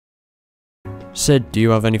Sid, do you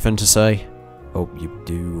have anything to say? Oh, you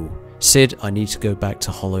do. Sid, I need to go back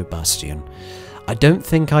to Hollow Bastion. I don't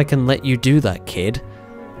think I can let you do that, kid.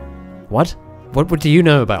 What? What do you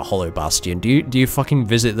know about Hollow Bastion? Do you fucking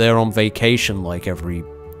visit there on vacation like every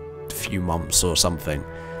few months or something?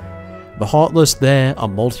 The Heartless there are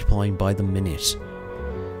multiplying by the minute.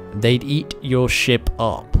 They'd eat your ship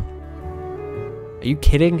up. Are you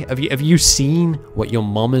kidding? Have you seen what your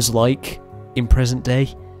mom is like in present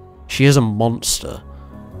day? She is a monster.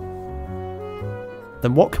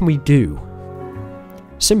 Then what can we do?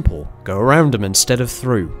 Simple. Go around them instead of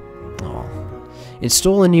through. Oh.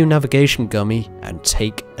 Install a new navigation gummy and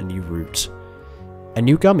take a new route. A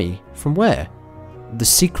new gummy? From where? The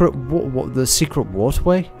secret the secret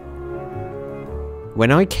waterway?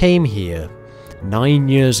 When I came here 9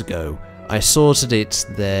 years ago, I sorted it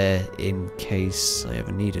there in case I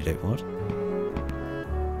ever needed it. What?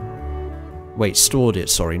 Wait, stored it,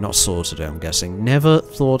 sorry, not sorted it, I'm guessing. Never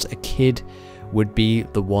thought a kid would be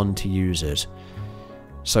the one to use it.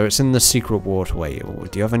 So it's in the secret waterway. Do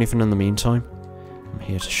you have anything in the meantime? I'm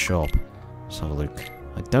here to shop. Let's have a look.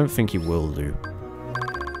 I don't think you will do.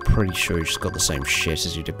 Pretty sure you just got the same shit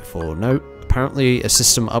as you did before. No, apparently a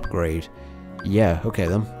system upgrade. Yeah, okay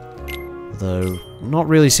then. Though, not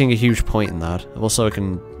really seeing a huge point in that. Also, I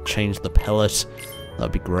can change the pellet.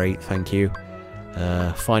 That'd be great, thank you.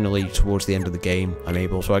 Finally, towards the end of the game, I'm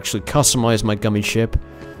able to actually customize my gummy ship.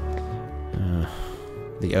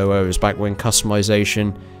 The OO is back when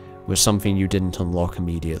customization was something you didn't unlock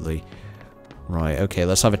immediately. Right, okay,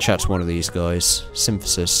 let's have a chat to one of these guys.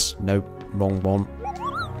 Synthesis. Nope, wrong one.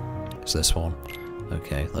 It's this one.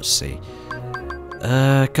 Okay, let's see.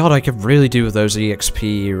 God, I could really do with those EXP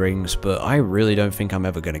earrings, but I really don't think I'm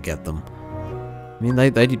ever gonna get them. I mean,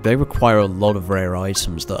 they require a lot of rare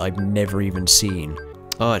items that I've never even seen.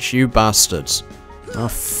 Oh, it's you bastards. I'll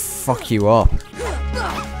fuck you up.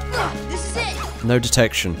 This is it. No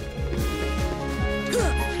detection.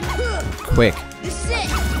 Quick. This is it.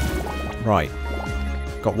 Right.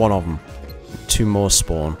 Got one of them. 2 more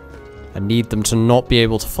spawn. I need them to not be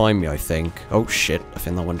able to find me, I think. Oh shit, I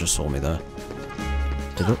think that one just saw me there.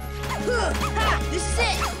 Did it? This is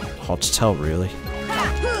it. Hard to tell, really.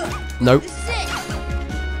 Nope. This is it.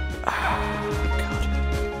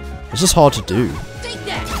 God. This is hard to do. Take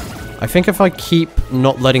that. I think if I keep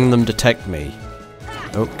not letting them detect me...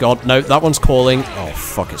 Oh god, no, that one's calling. Oh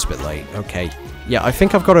fuck, it's a bit late. Okay. Yeah, I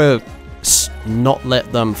think I've got to not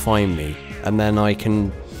let them find me, and then I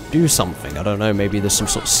can do something. I don't know, maybe there's some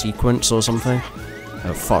sort of sequence or something.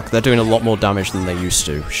 Oh fuck, they're doing a lot more damage than they used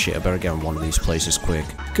to. Shit, I better get in one of these places quick.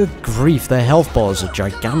 Good grief, their health bars are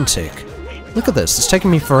gigantic. Look at this, it's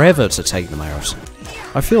taken me forever to take them out.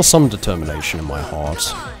 I feel some determination in my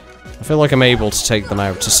heart. I feel like I'm able to take them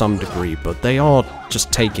out to some degree, but they are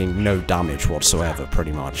just taking no damage whatsoever,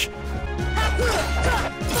 pretty much.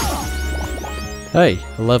 Hey,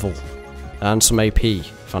 a level. And some AP.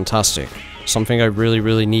 Fantastic. Something I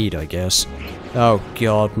really need, I guess. Oh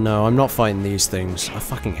god, no, I'm not fighting these things. I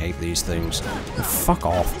fucking hate these things. Oh, fuck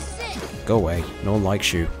off. Go away. No one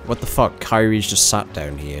likes you. What the fuck? Kyrie's just sat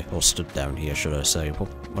down here. Or stood down here, should I say.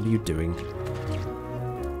 What are you doing?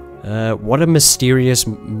 What a mysterious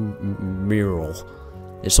mural.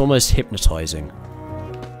 It's almost hypnotizing.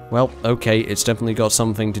 Well, okay, it's definitely got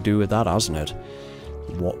something to do with that, hasn't it?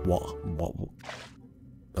 What?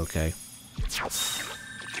 Okay.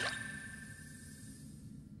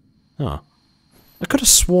 Huh. I could have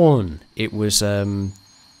sworn it was a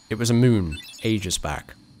moon ages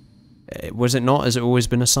back. Was it not? Has it always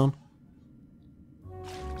been a sun?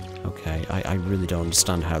 Okay, I really don't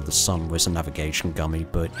understand how the sun was a navigation gummy,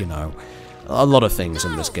 but, you know, a lot of things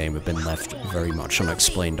in this game have been left very much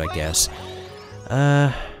unexplained, I guess.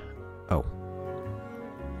 Oh.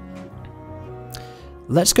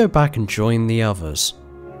 Let's go back and join the others.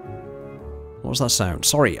 What was that sound?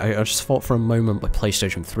 Sorry, I just thought for a moment my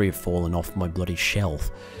PlayStation 3 had fallen off my bloody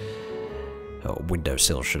shelf. Oh,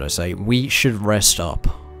 windowsill, should I say. We should rest up.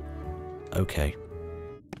 Okay.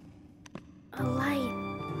 A light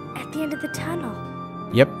at the end of the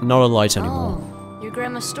tunnel. Yep, not a light anymore. Oh, your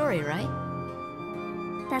grandma's story, right?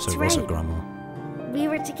 That's So it right. was a grandma. We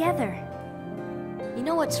were together. You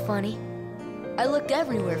know what's funny? I looked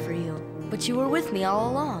everywhere for you, but you were with me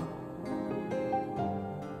all along.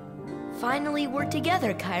 Finally, we're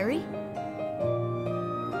together, Kyrie.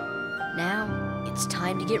 Now, it's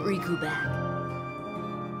time to get Riku back.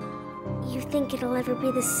 You think it'll ever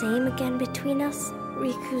be the same again between us?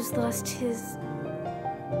 Riku's lost his...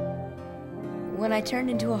 When I turned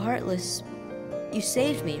into a Heartless, you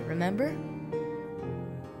saved me, remember?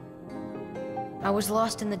 I was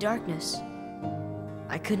lost in the darkness.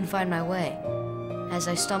 I couldn't find my way. As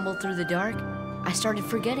I stumbled through the dark, I started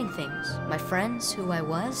forgetting things. My friends, who I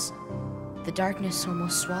was. The darkness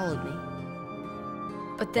almost swallowed me.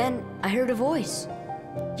 But then I heard a voice.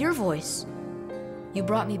 Your voice. You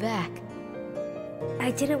brought me back.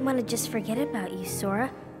 I didn't want to just forget about you,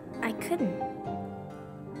 Sora. I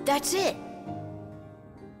couldn't. That's it.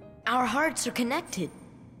 Our hearts are connected.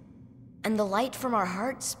 And the light from our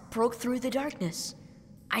hearts broke through the darkness.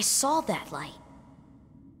 I saw that light.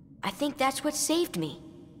 I think that's what saved me.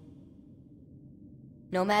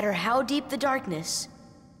 No matter how deep the darkness,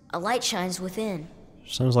 a light shines within.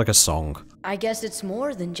 Sounds like a song. I guess it's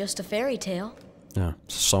more than just a fairy tale. Yeah,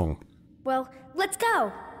 it's a song. Well, let's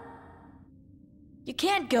go. You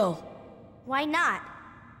can't go. Why not?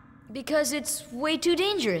 Because it's way too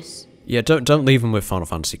dangerous. Yeah, don't leave him with Final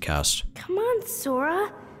Fantasy Cast. Come on,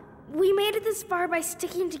 Sora. We made it this far by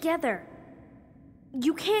sticking together.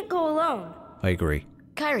 You can't go alone. I agree.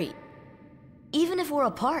 Kairi, even if we're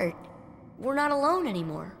apart, we're not alone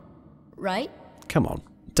anymore, right? Come on.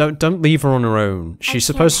 Don't leave her on her own. She's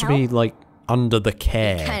supposed to be, like, under the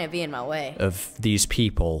care Kind of be in my way. of these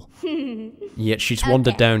people. Yet she's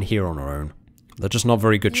wandered down here on her own. They're just not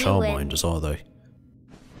very good childminders, are they?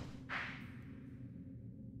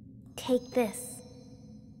 Take this.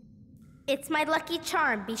 It's my lucky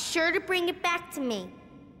charm. Be sure to bring it back to me.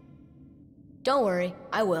 Don't worry,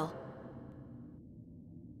 I will.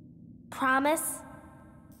 Promise?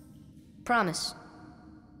 Promise.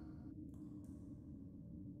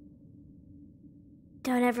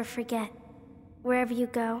 Don't ever forget. Wherever you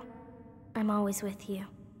go, I'm always with you.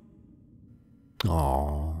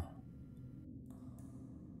 Aww.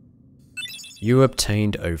 You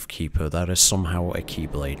obtained Oathkeeper. That is somehow a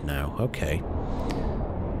Keyblade now. Okay.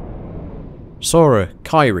 Sora,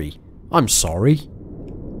 Kairi, I'm sorry.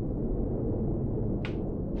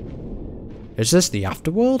 Is this the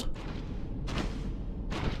afterworld?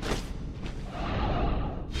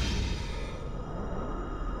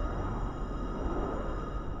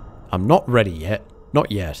 I'm not ready yet.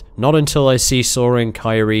 Not yet. Not until I see Sora and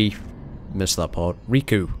Kairi... Missed that part.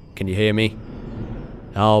 Riku, can you hear me?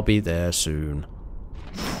 I'll be there soon.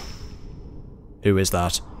 Who is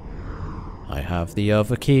that? I have the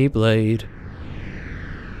other Keyblade.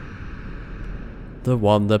 The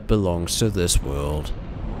one that belongs to this world.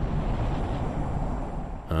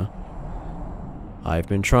 Huh? I've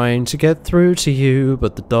been trying to get through to you,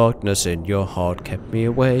 but the darkness in your heart kept me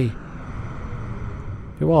away.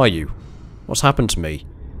 Who are you? What's happened to me?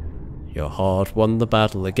 Your heart won the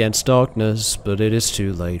battle against darkness, but it is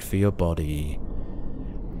too late for your body.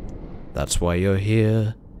 That's why you're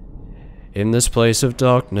here. In this place of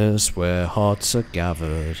darkness where hearts are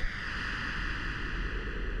gathered.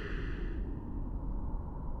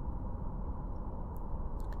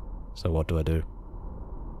 So what do I do?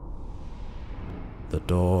 The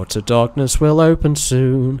door to darkness will open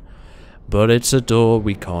soon, but it's a door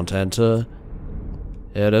we can't enter.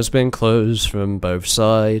 It has been closed from both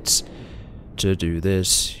sides. To do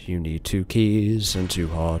this, you need 2 keys and 2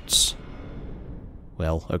 hearts.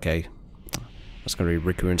 Well, okay. That's gonna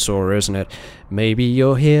be Riku and Sora, isn't it? Maybe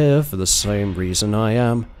you're here for the same reason I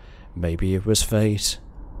am. Maybe it was fate.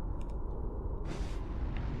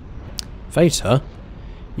 Fate, huh?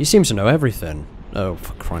 You seem to know everything. Oh,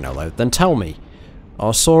 for crying out loud. Then tell me,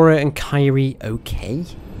 are Sora and Kairi okay?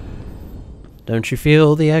 Don't you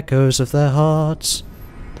feel the echoes of their hearts?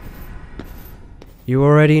 You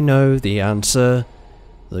already know the answer.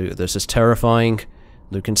 Luke, this is terrifying.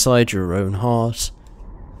 Look inside your own heart.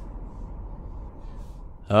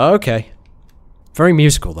 Okay. Very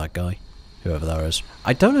musical, that guy. Whoever that is.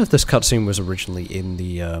 I don't know if this cutscene was originally in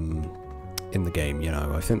the game, you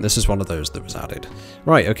know. I think this is one of those that was added.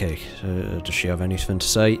 Right, okay. Does she have anything to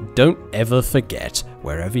say? Don't ever forget,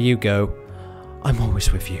 wherever you go, I'm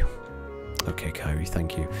always with you. Okay, Kairi,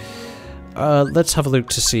 thank you. Let's have a look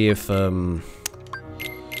to see if,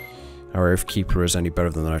 our Oathkeeper is any better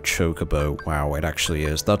than our Chocobo. Wow, it actually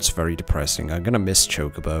is. That's very depressing. I'm gonna miss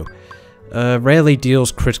Chocobo. Rarely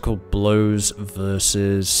deals critical blows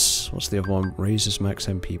versus... What's the other one? Raises max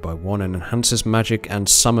MP by 1 and enhances magic and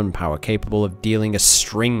summon power, capable of dealing a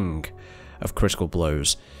string of critical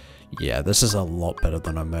blows. Yeah, this is a lot better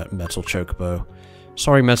than a Metal Chocobo.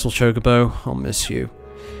 Sorry, Metal Chocobo. I'll miss you.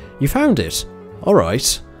 You found it?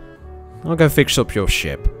 Alright. I'll go fix up your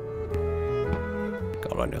ship.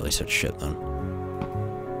 God, I nearly said shit then.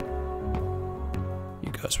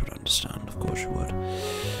 You guys would understand, of course you would.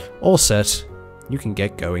 All set. You can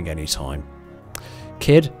get going anytime.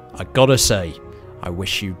 Kid, I gotta say, I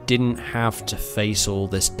wish you didn't have to face all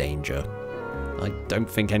this danger. I don't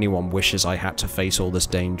think anyone wishes I had to face all this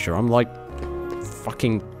danger. I'm like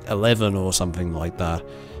fucking 11 or something like that.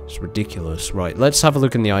 It's ridiculous. Right, let's have a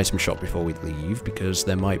look in the item shop before we leave, because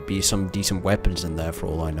there might be some decent weapons in there for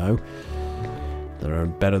all I know. That are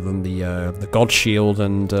better than the God Shield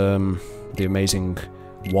and the amazing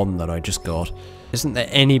one that I just got. Isn't there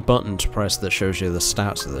any button to press that shows you the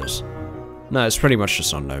stats of this? No, it's pretty much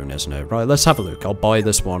just unknown, isn't it? Right, let's have a look. I'll buy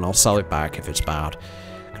this one, I'll sell it back if it's bad.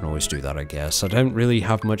 I can always do that, I guess. I don't really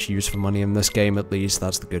have much use for money in this game, at least.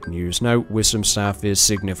 That's the good news. No, Wisdom Staff is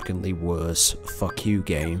significantly worse. Fuck you,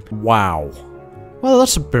 game. Wow. Well,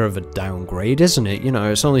 that's a bit of a downgrade, isn't it? You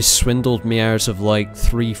know, it's only swindled me out of, like,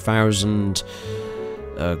 3,000...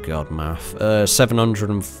 Oh god, math.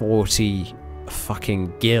 740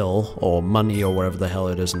 fucking gil, or money, or whatever the hell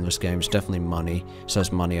it is in this game. It's definitely money. It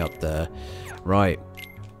says money up there. Right.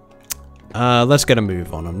 Let's get a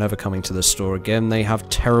move on. I'm never coming to this store again. They have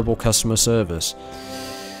terrible customer service.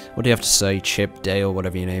 What do you have to say, Chip, Dale,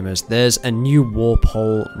 whatever your name is? There's a new warp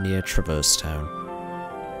hole near Traverse Town.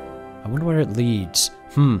 I wonder where it leads.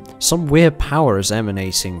 Some weird power is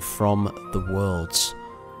emanating from the worlds.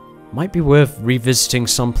 Might be worth revisiting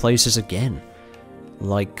some places again.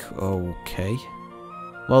 Like, okay.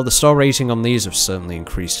 Well, the star rating on these have certainly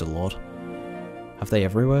increased a lot. Have they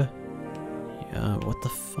everywhere? Yeah, what the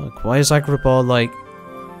fuck? Why is Agrabah, like,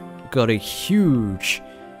 got a huge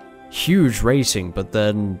rating, but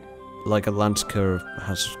then, like, Atlantica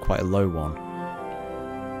has quite a low one?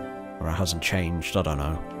 Or it hasn't changed, I don't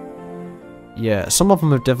know. Yeah, some of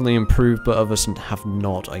them have definitely improved, but others have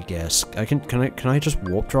not, I guess. Can I just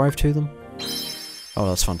warp drive to them? Oh,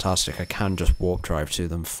 that's fantastic. I can just warp drive to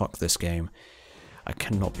them. Fuck this game. I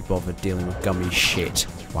cannot be bothered dealing with gummy shit.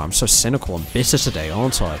 Wow, I'm so cynical and bitter today,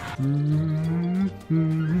 aren't I?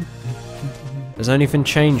 Has anything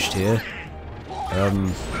changed here?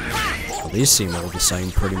 Well, these seem all the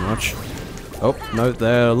same, pretty much. Oh, no,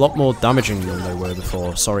 they're a lot more damaging than they were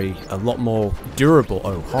before. Sorry, a lot more durable.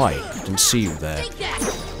 Oh, hi. Didn't see you there.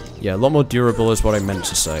 Yeah, a lot more durable is what I meant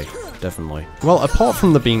to say. Definitely. Well, apart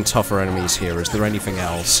from the being tougher enemies here, is there anything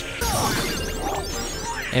else?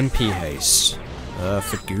 MP haste.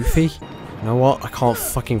 For Goofy? You know what? I can't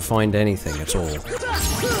fucking find anything at all.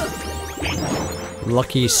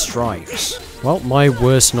 Lucky strikes. Well, my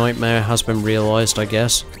worst nightmare has been realized, I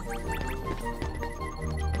guess.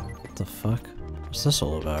 What the fuck? What's this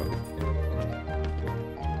all about?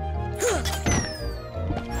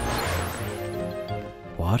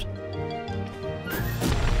 What?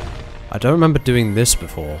 I don't remember doing this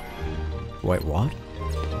before. Wait, what?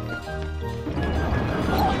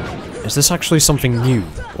 Is this actually something new?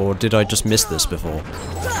 Or did I just miss this before?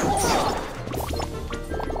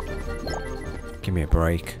 Give me a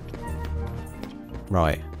break.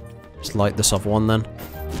 Right. Let's light this off one then.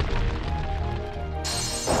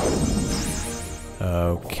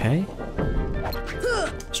 Okay.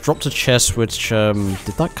 It's dropped a chest which,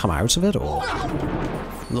 did that come out of it, or?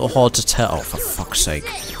 A little hard to tell, for fuck's sake.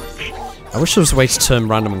 I wish there was a way to turn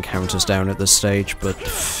random encounters down at this stage, but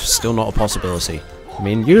still not a possibility. I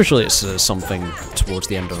mean, usually it's something towards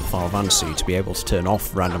the end of a Final Fantasy to be able to turn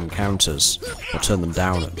off random encounters, or turn them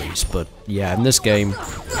down at least, but yeah, in this game...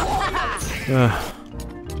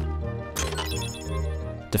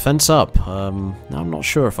 Defense up. I'm not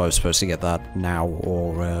sure if I was supposed to get that now,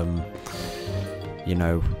 or, you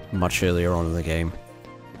know, much earlier on in the game.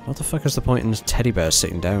 What the fuck is the point in this teddy bear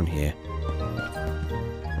sitting down here?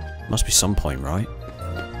 Must be some point, right?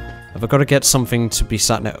 Have I got to get something to be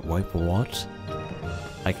sat next? Wait, what?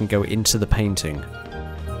 I can go into the painting.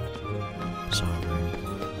 Sorry.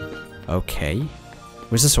 Okay.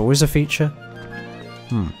 Was this always a feature?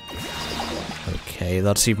 Okay,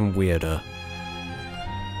 that's even weirder.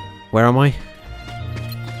 Where am I?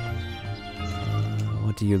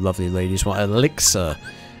 What do you lovely ladies want? Elixir!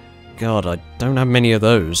 God, I don't have many of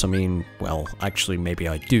those. I mean, well, actually, maybe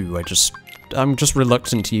I do. I'm just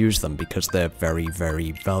reluctant to use them because they're very,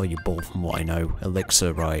 very valuable from what I know.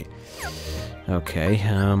 Elixir, right. Okay,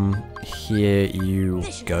 here you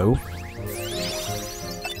go.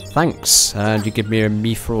 Thanks, and you give me a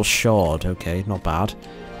mithril shard. Okay, not bad.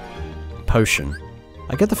 Potion.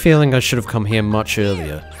 I get the feeling I should have come here much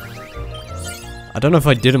earlier. I don't know if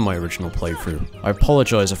I did in my original playthrough. I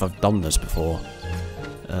apologize if I've done this before.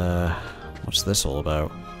 What's this all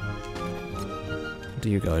about? What do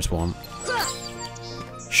you guys want?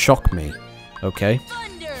 Shock me. Okay.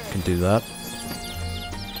 Can do that.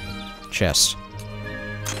 Chest.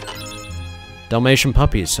 Dalmatian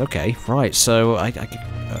puppies. Okay, right, so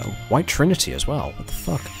White Trinity as well. What the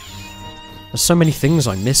fuck? There's so many things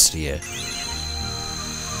I missed here.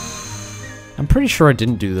 I'm pretty sure I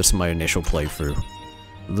didn't do this in my initial playthrough.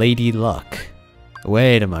 Lady Luck.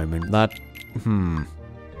 Wait a moment, that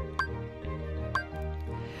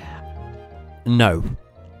No.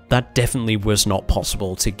 That definitely was not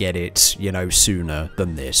possible to get it, you know, sooner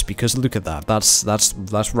than this, because look at that.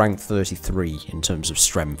 That's rank 33 in terms of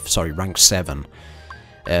strength. Sorry, rank 7.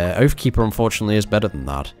 Oathkeeper, unfortunately, is better than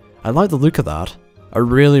that. I like the look of that. I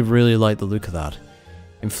really, really like the look of that.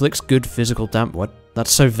 Inflicts good physical damage. What?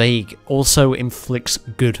 That's so vague. Also inflicts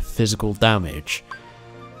good physical damage.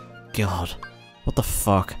 God. What the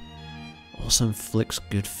fuck? Also inflicts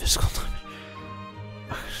good physical damage.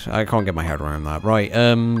 I can't get my head around that. Right,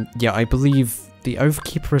 yeah, I believe the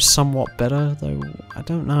Oathkeeper is somewhat better, though I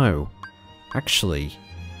don't know. Actually.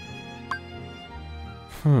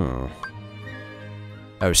 Oh,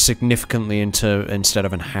 significantly instead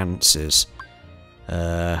of enhances.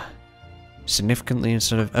 Significantly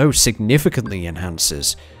instead of... Oh, significantly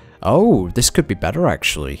enhances. Oh, this could be better,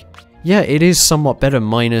 actually. Yeah, it is somewhat better,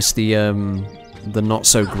 minus the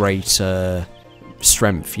not-so-great,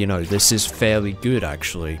 strength. You know, this is fairly good,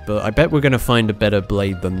 actually. But I bet we're gonna find a better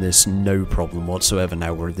blade than this, no problem whatsoever,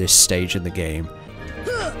 now we're at this stage in the game.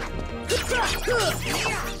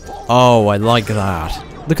 Oh, I like that.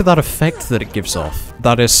 Look at that effect that it gives off.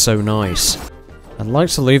 That is so nice. I'd like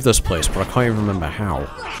to leave this place, but I can't even remember how.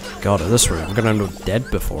 God, at this rate, I'm gonna end up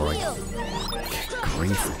dead before I...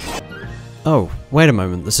 Grief. Oh, wait a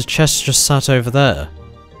moment, there's a chest just sat over there.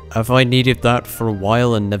 Have I needed that for a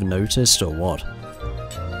while and never noticed, or what?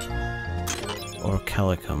 Or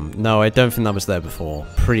Calicum. No, I don't think that was there before.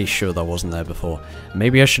 Pretty sure that wasn't there before.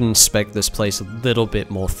 Maybe I should inspect this place a little bit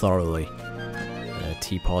more thoroughly.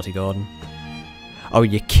 Tea Party Garden. Oh,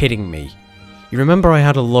 you're kidding me. You remember I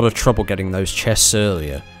had a lot of trouble getting those chests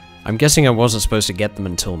earlier. I'm guessing I wasn't supposed to get them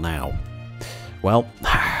until now. Well,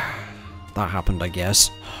 that happened, I guess.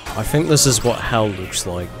 I think this is what hell looks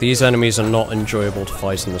like. These enemies are not enjoyable to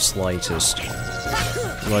fight in the slightest.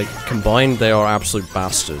 Like, combined, they are absolute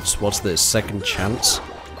bastards. What's this, second chance?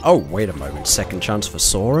 Oh, wait a moment, second chance for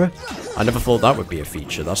Sora? I never thought that would be a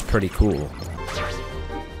feature, that's pretty cool.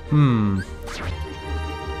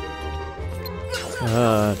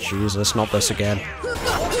 Jesus, not this again.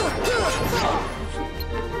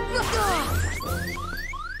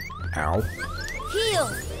 Ow. Heal.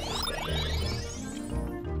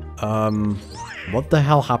 What the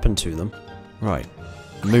hell happened to them? Right.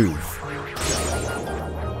 Move.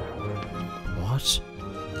 What?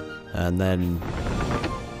 And then...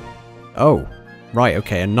 Oh. Right,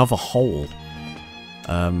 okay, another hole.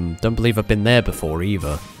 Don't believe I've been there before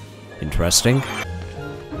either. Interesting.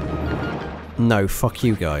 No, fuck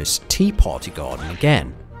you guys. Tea Party Garden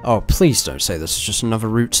again. Oh, please don't say this is just another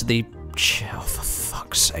route to the... Oh, for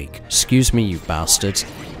fuck's sake. Excuse me, you bastards.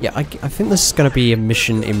 Yeah, I think this is gonna be a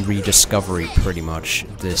mission in rediscovery, pretty much.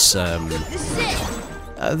 This,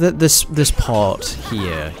 this part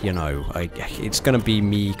here, you know, it's gonna be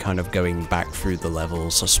me kind of going back through the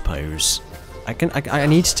levels, I suppose. I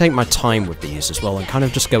need to take my time with these as well and kind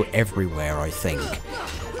of just go everywhere, I think.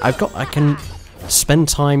 I can spend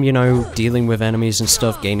time, you know, dealing with enemies and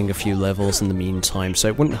stuff, gaining a few levels in the meantime, so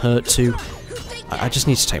it wouldn't hurt to. I just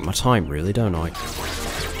need to take my time, really, don't I?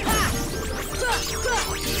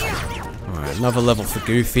 Alright, another level for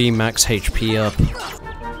Goofy, max HP up.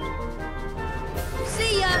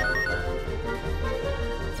 See ya.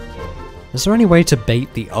 Is there any way to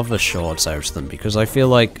bait the other shards out of them? Because I feel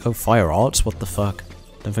like... Oh, Fire Arts? What the fuck?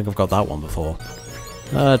 Don't think I've got that one before.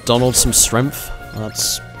 Donald, some strength.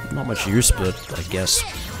 That's not much use, but I guess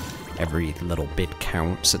every little bit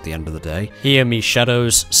counts at the end of the day. Hear me,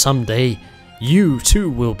 Shadows. Someday, you too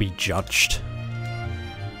will be judged.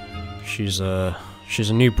 She's a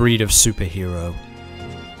new breed of superhero.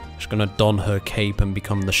 She's gonna don her cape and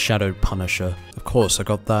become the Shadow Punisher. Of course, I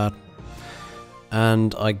got that.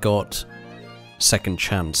 And I got Second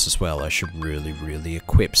Chance as well. I should really, really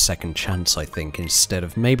equip Second Chance, I think, instead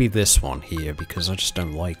of maybe this one here, because I just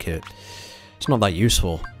don't like it. It's not that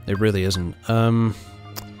useful. It really isn't.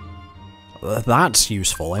 That's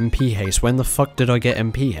useful. MP Haste. When the fuck did I get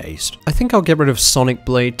MP Haste? I think I'll get rid of Sonic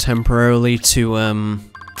Blade temporarily to,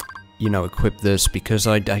 you know, equip this, because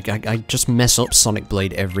I just mess up Sonic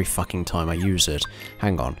Blade every fucking time I use it.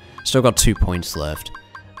 Hang on. Still got 2 points left.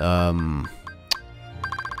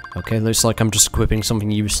 Okay, looks like I'm just equipping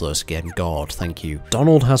something useless again. God, thank you.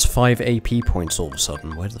 Donald has 5 AP points all of a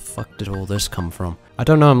sudden. Where the fuck did all this come from? I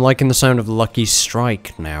don't know, I'm liking the sound of Lucky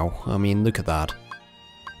Strike now. I mean, look at that.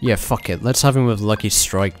 Yeah, fuck it. Let's have him with Lucky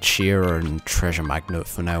Strike, Cheer, and Treasure Magnet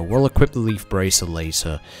for now. We'll equip the Leaf Bracer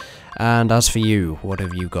later. And as for you, what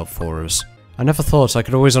have you got for us? I never thought I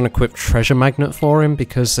could always unequip Treasure Magnet for him,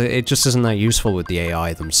 because it just isn't that useful with the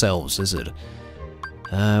AI themselves, is it?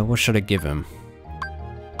 What should I give him?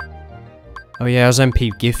 Oh yeah, it was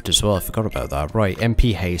MP gift as well, I forgot about that. Right,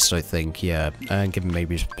 MP haste, I think, yeah. And give him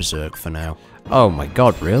maybe berserk for now. Oh my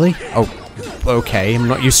god, really? Oh, okay, I'm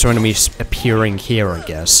not used to enemies appearing here, I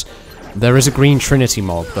guess. There is a green Trinity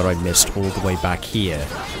mob that I missed all the way back here.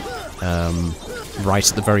 Right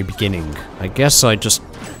at the very beginning. I guess I just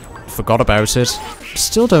forgot about it.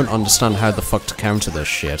 Still don't understand how the fuck to counter this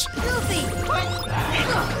shit.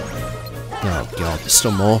 Oh god, there's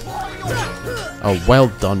still more. Oh, well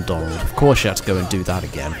done, Donald. Of course you had to go and do that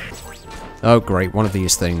again. Oh great, one of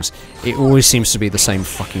these things. It always seems to be the same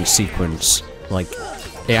fucking sequence. Like,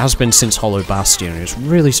 it has been since Hollow Bastion, and it's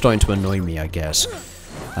really starting to annoy me, I guess.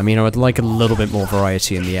 I mean, I would like a little bit more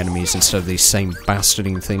variety in the enemies instead of these same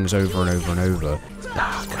bastarding things over and over and over.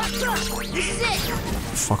 Oh, God.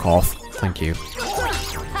 Fuck off. Thank you.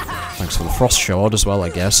 Thanks for the frost shard as well, I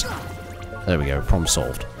guess. There we go, problem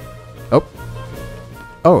solved. Oh.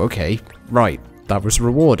 Oh, okay. Right. That was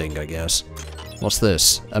rewarding, I guess. What's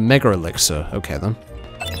this? A mega elixir. Okay, then.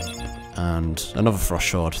 And another frost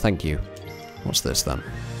shard. Thank you. What's this, then?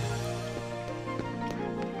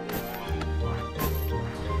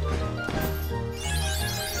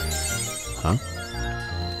 Huh?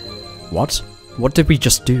 What? What did we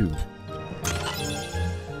just do?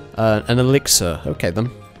 An elixir. Okay,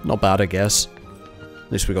 then. Not bad, I guess.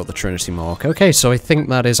 At least we got the Trinity mark. Okay, so I think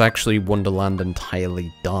that is actually Wonderland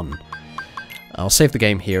entirely done. I'll save the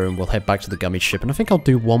game here and we'll head back to the Gummy Ship, and I think I'll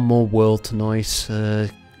do one more world tonight.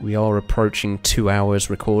 We are approaching 2 hours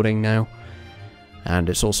recording now, and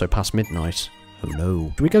it's also past midnight. Oh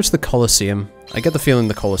no. Do we go to the Colosseum? I get the feeling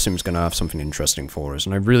the Colosseum's going to have something interesting for us,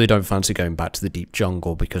 and I really don't fancy going back to the deep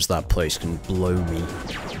jungle because that place can blow me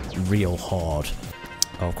real hard.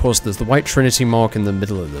 Oh, of course, there's the White Trinity mark in the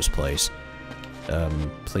middle of this place.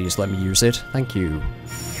 Please let me use it. Thank you.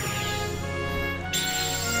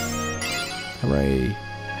 Hooray.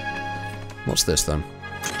 What's this, then?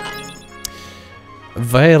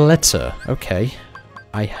 Violetta. Okay.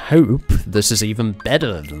 I hope this is even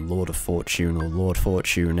better than Lord of Fortune or Lord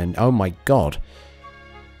Fortune, and oh my god.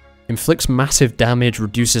 Inflicts massive damage,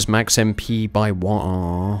 reduces max MP by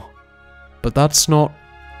 1. But that's not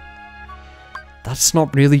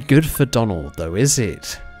really good for Donald, though, is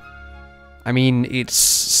it? I mean, it's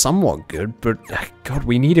somewhat good, but god,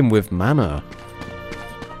 we need him with mana.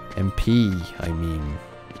 MP, I mean.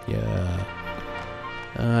 Yeah.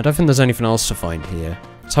 I don't think there's anything else to find here.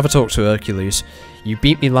 Let's have a talk to Hercules. You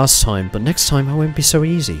beat me last time, but next time I won't be so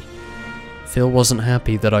easy. Phil wasn't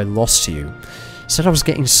happy that I lost to you. Said I was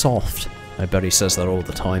getting soft. I bet he says that all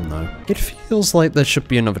the time, though. It feels like there should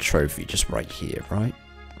be another trophy just right here, right?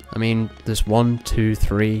 I mean, there's 1, 2,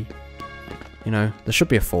 3. You know, there should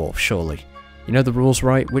be a 4th, surely. You know the rules,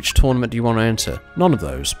 right? Which tournament do you want to enter? None of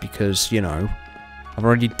those, because, you know, I've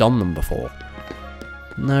already done them before.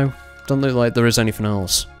 No, don't look like there is anything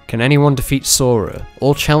else. Can anyone defeat Sora?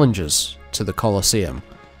 All challengers to the Colosseum.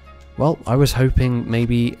 Well, I was hoping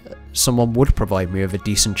maybe someone would provide me with a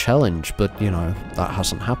decent challenge, but, you know, that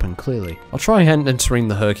hasn't happened, clearly. I'll try entering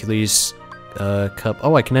the Hercules Cup.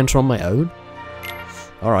 Oh, I can enter on my own?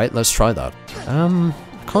 Alright, let's try that.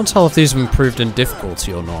 Can't tell if these have improved in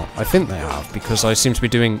difficulty or not. I think they have, because I seem to be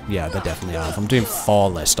doing... Yeah, they definitely have. I'm doing far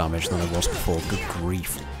less damage than I was before. Good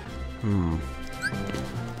grief.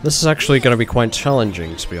 This is actually going to be quite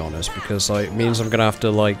challenging, to be honest, because it means I'm going to have to,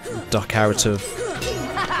 like, duck out of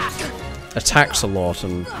attacks a lot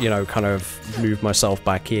and, you know, kind of move myself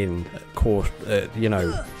back in, you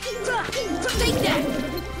know,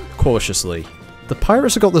 cautiously. The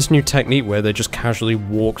pirates have got this new technique where they just casually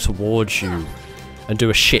walk towards you and do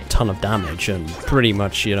a shit ton of damage, and pretty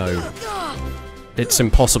much, you know, it's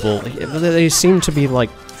impossible. They seem to be, like,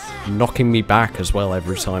 knocking me back as well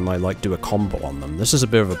every time I, like, do a combo on them. This is a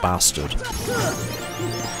bit of a bastard.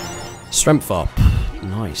 Strength up.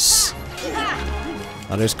 Nice.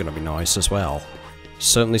 That is going to be nice as well.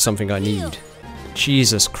 Certainly something I need.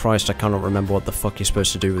 Jesus Christ, I cannot remember what the fuck you're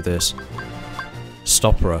supposed to do with this.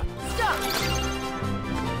 Stopper.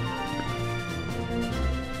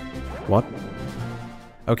 What?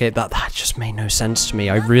 Okay, that just made no sense to me.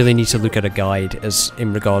 I really need to look at a guide as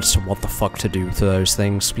in regards to what the fuck to do to those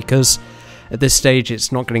things, because at this stage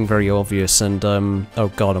it's not getting very obvious, and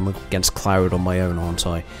oh god, I'm against Cloud on my own, aren't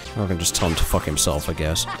I? I can just tell him to fuck himself, I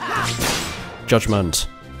guess. Judgment.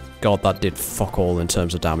 God, that did fuck all in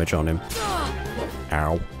terms of damage on him.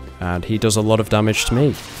 Ow. And he does a lot of damage to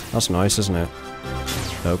me. That's nice, isn't it?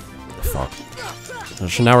 Oh, fuck. I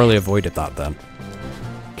should narrowly avoided that then.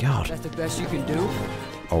 God. That's the best you can do?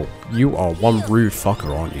 Oh, you are one rude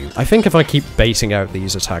fucker, aren't you? I think if I keep baiting out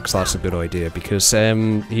these attacks, that's a good idea, because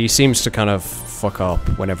he seems to kind of fuck up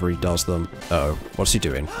whenever he does them. Uh-oh, what's he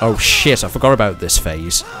doing? Oh shit, I forgot about this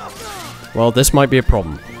phase. Well, this might be a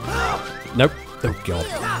problem. Nope. Oh god.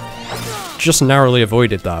 Just narrowly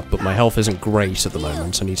avoided that, but my health isn't great at the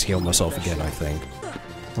moment. I need to heal myself again, I think.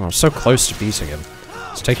 Oh, I'm so close to beating him.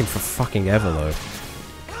 It's taking for fucking ever, though.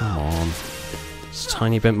 Come on. Just a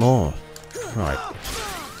tiny bit more. Right.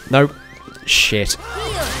 Nope. Shit.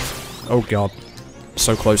 Oh god.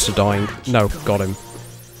 So close to dying. No, got him.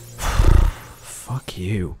 Fuck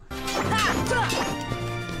you.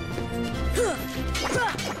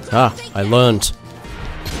 Ah, I learned.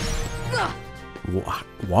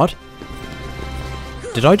 What?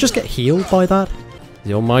 Did I just get healed by that?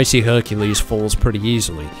 The almighty Hercules falls pretty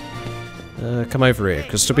easily. Come over here,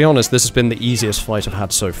 because to be honest, this has been the easiest fight I've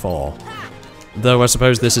had so far. Though I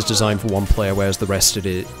suppose this is designed for one player, whereas the rest of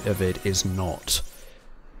it is not.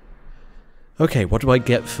 Okay, what do I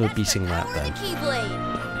get for beating that then?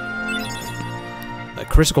 A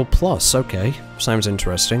critical plus, okay. Sounds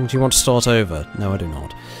interesting. Do you want to start over? No, I do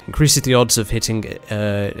not. Increases the odds of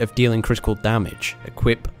dealing critical damage.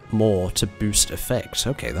 Equip more to boost effects.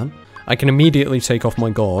 Okay then. I can immediately take off my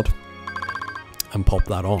guard and pop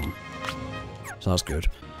that on. So that's good.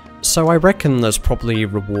 So I reckon there's probably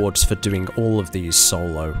rewards for doing all of these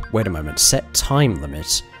solo. Wait a moment, set time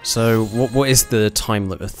limit. So what is the time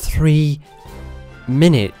limit? 3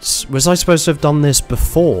 minutes? Was I supposed to have done this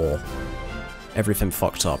before everything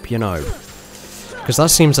fucked up, you know? Because that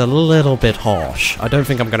seems a little bit harsh. I don't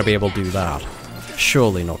think I'm going to be able to do that.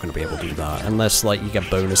 Surely not going to be able to do that. Unless, like, you get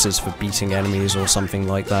bonuses for beating enemies or something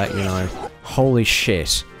like that, you know? Holy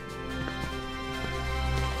shit.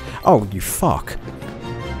 Oh, you fuck.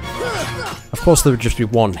 Of course there would just be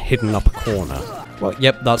one hidden up a corner. Well,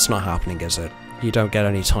 yep, that's not happening, is it? You don't get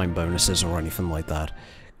any time bonuses or anything like that.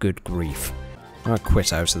 Good grief. I'll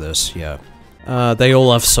quit out of this, yeah. They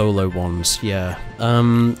all have solo ones, yeah.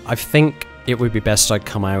 I think it would be best I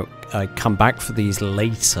come back for these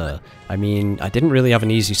later. I mean, I didn't really have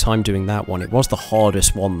an easy time doing that one. It was the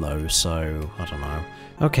hardest one though, so I don't know.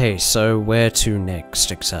 Okay, so where to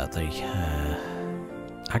next exactly?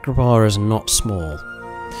 Agrabah is not small.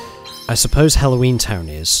 I suppose Halloween Town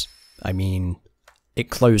is. I mean, it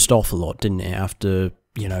closed off a lot, didn't it, after,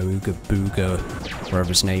 you know, Ooga Booga, whatever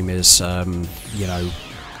his name is, you know,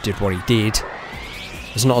 did what he did.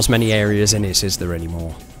 There's not as many areas in it, is there,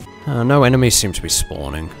 anymore? No enemies seem to be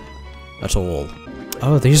spawning. At all.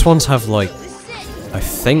 Oh, these ones have, like, I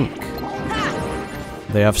think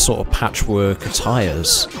they have sort of patchwork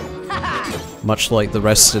attires. Much like the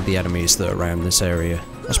rest of the enemies that are around this area.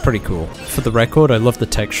 That's pretty cool. For the record, I love the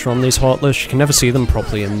texture on these Heartless. You can never see them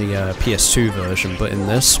properly in the PS2 version, but in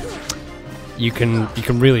this, you can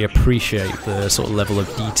really appreciate the sort of level of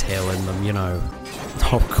detail in them, you know.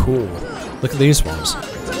 Oh, cool. Look at these ones.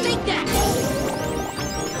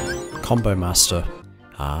 Combo Master.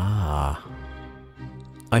 Ah.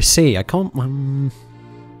 I see. I can't...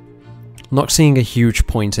 not seeing a huge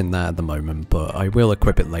point in that at the moment, but I will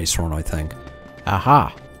equip it later on, I think.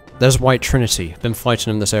 Aha! There's White Trinity. Been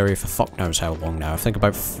fighting in this area for fuck knows how long now. I think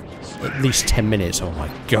about at least 10 minutes. Oh my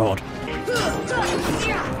god.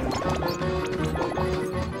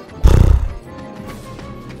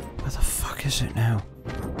 Where the fuck is it now?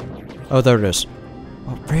 Oh, there it is.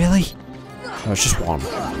 Oh, really? Oh, it's just one.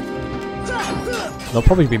 There'll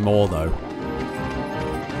probably be more, though.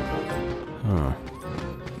 Huh.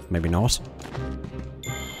 Maybe not.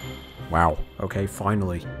 Wow. Okay,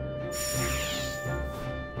 finally.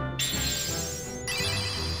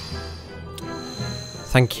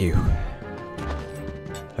 Thank you.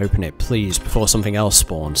 Open it, please, before something else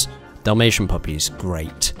spawns. Dalmatian puppies,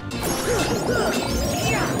 great.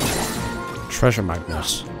 Treasure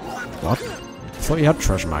magnet. What? I thought you had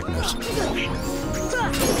treasure magnet.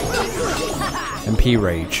 MP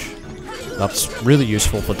rage. That's really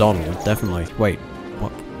useful for Donald, definitely. Wait,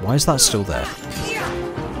 what? Why is that still there?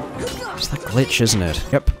 It's that glitch, isn't it?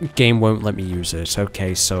 Yep, game won't let me use it.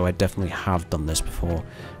 Okay, so I definitely have done this before.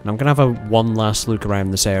 And I'm gonna have one last look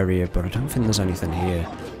around this area, but I don't think there's anything here.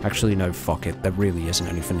 Actually, no, fuck it. There really isn't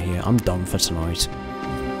anything here. I'm done for tonight.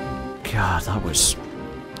 God, this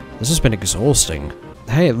has been exhausting.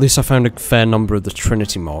 Hey, at least I found a fair number of the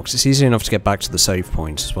Trinity marks. It's easy enough to get back to the save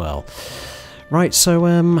point as well. Right, so,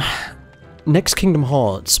 next Kingdom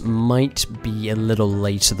Hearts might be a little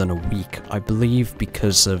later than a week, I believe,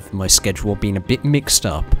 because of my schedule being a bit mixed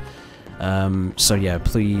up. So yeah,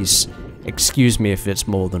 please excuse me if it's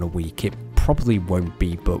more than a week. It probably won't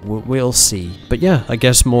be, but we'll see. But yeah, I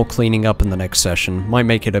guess more cleaning up in the next session. Might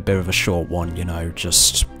make it a bit of a short one, you know,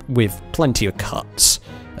 just with plenty of cuts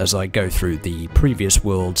as I go through the previous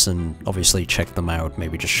worlds and obviously check them out,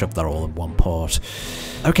 maybe just shove that all in one part.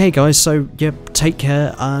 Okay guys, so yeah, take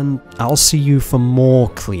care, and I'll see you for more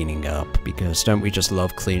cleaning up, because don't we just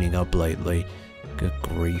love cleaning up lately? Good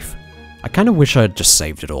grief. I kind of wish I had just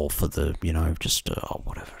saved it all for the, you know, just, oh,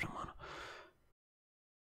 whatever.